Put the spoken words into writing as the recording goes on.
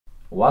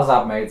What's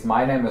up, mates?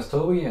 My name is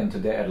Toby and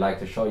today I'd like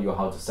to show you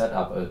how to set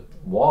up a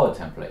wall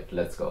template.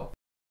 Let's go.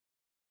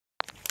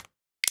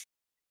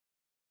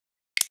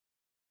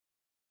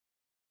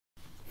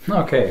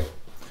 Okay,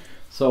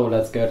 so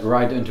let's get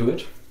right into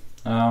it.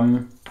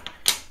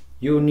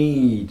 You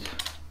need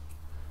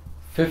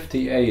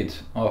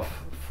 58 of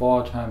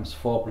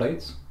 4x4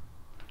 plates,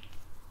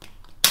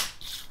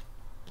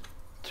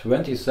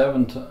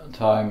 27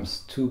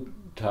 times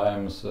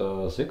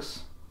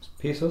 2x6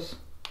 pieces,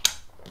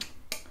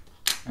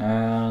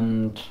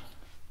 and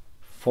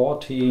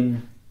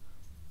 14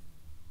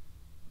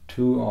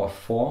 2 of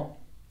 4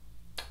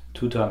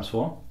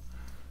 2x4,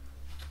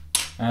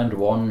 and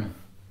 1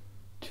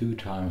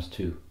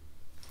 2x2.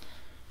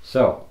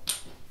 So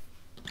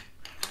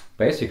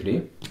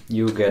basically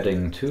you're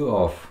getting 2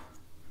 of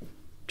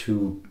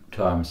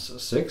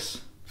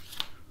 2x6,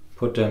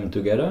 put them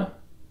together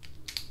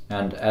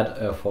and add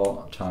a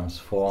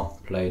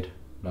 4x4 plate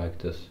like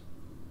this.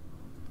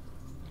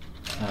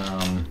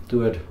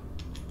 Do it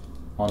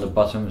on the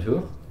bottom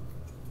too,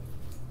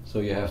 so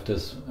you have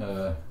this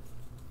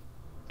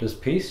this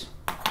piece.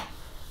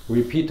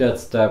 Repeat that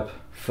step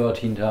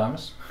 13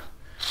 times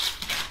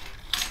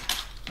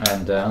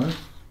and then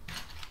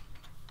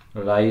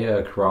lay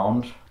a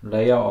ground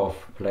layer of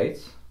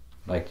plates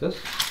like this.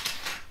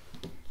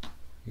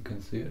 You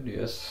can see it,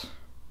 yes.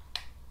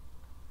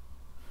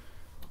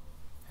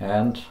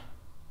 And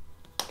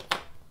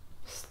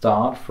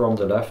start from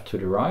the left to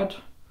the right.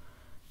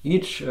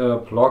 Each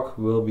block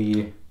will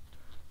be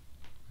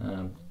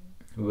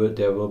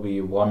there will be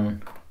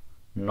one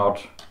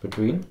knot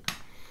between.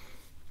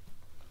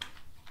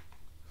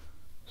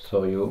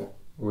 So you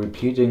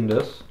repeating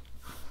this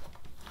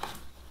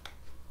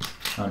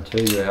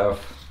until you have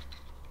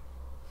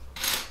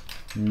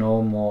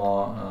no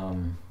more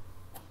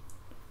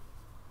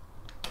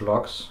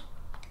blocks.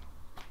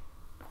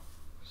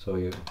 So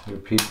you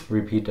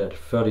repeat that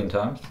 13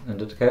 times in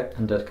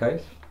that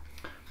case.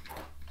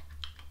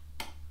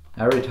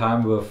 Every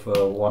time with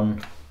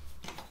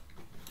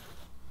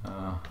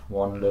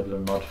one little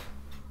knot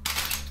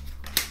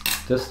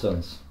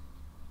distance.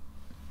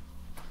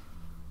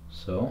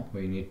 So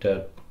we need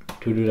that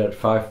to do that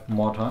 5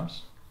 more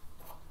times.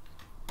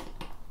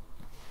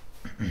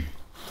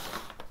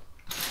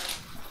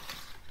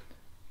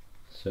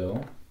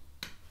 So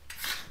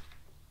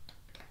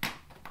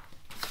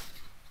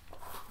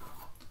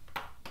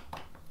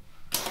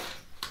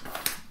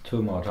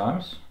two more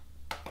times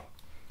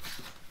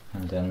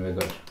and then we're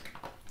good.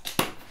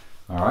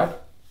 Alright,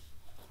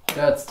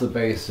 that's the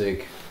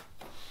basic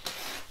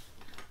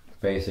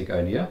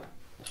idea.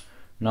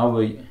 Now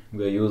we're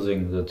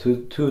using the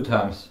 2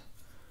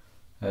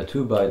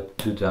 by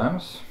 2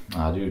 times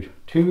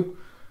 2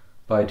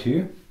 by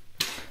 2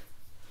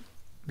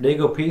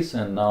 Lego piece,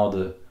 and now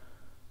the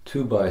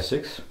 2 by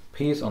 6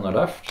 piece on the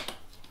left,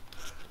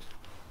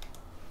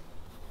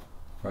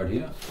 right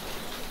here.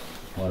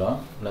 Hold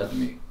on, let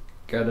me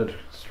get it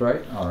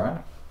straight.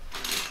 Alright,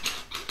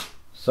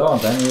 so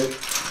and then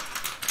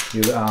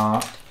you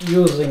are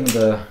using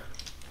the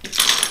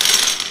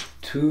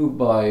 2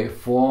 by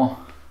 4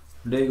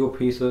 Lego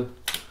pieces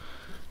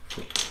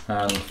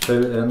and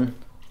fill in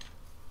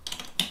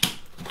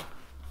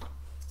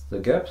the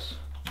gaps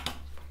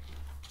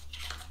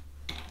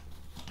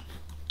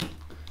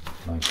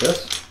like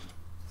this.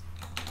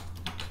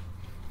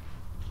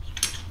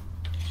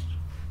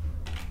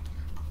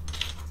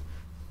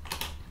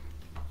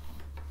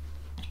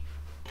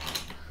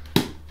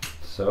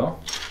 So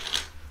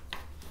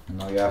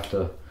now you have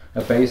a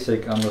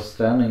basic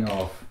understanding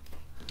of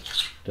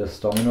this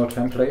domino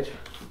template.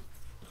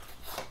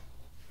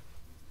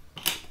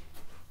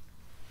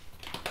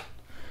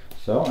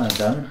 So and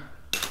then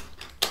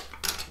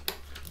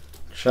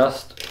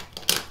just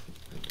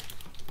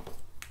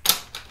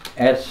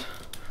add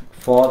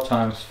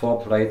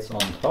 4x4 plates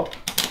on top,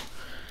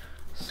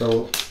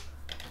 so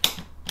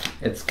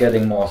it's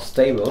getting more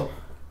stable.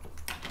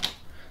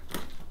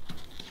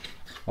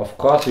 Of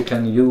course you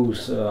can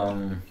use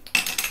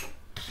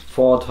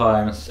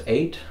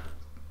 4x8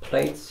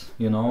 plates,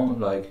 you know,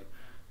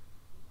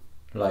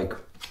 like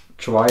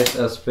twice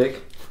as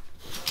big.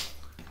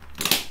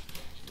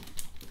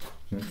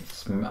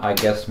 It's, I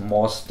guess,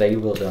 more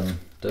stable than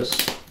this.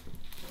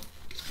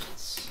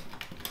 It's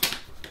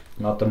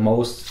not the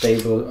most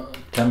stable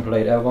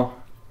template ever,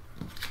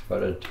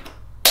 but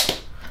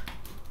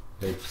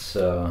it's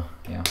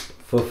yeah,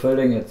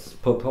 fulfilling its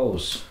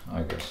purpose,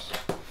 I guess.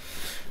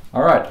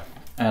 Alright,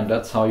 and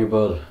that's how you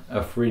build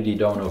a 3D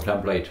domino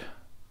template.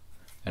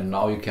 And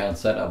now you can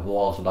set up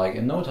walls like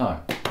in no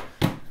time.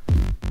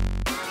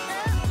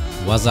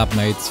 What's up,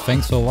 mates?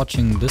 Thanks for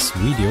watching this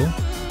video.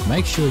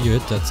 Make sure you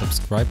hit that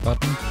subscribe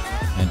button,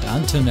 and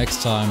until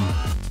next time,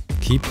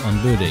 keep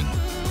on building.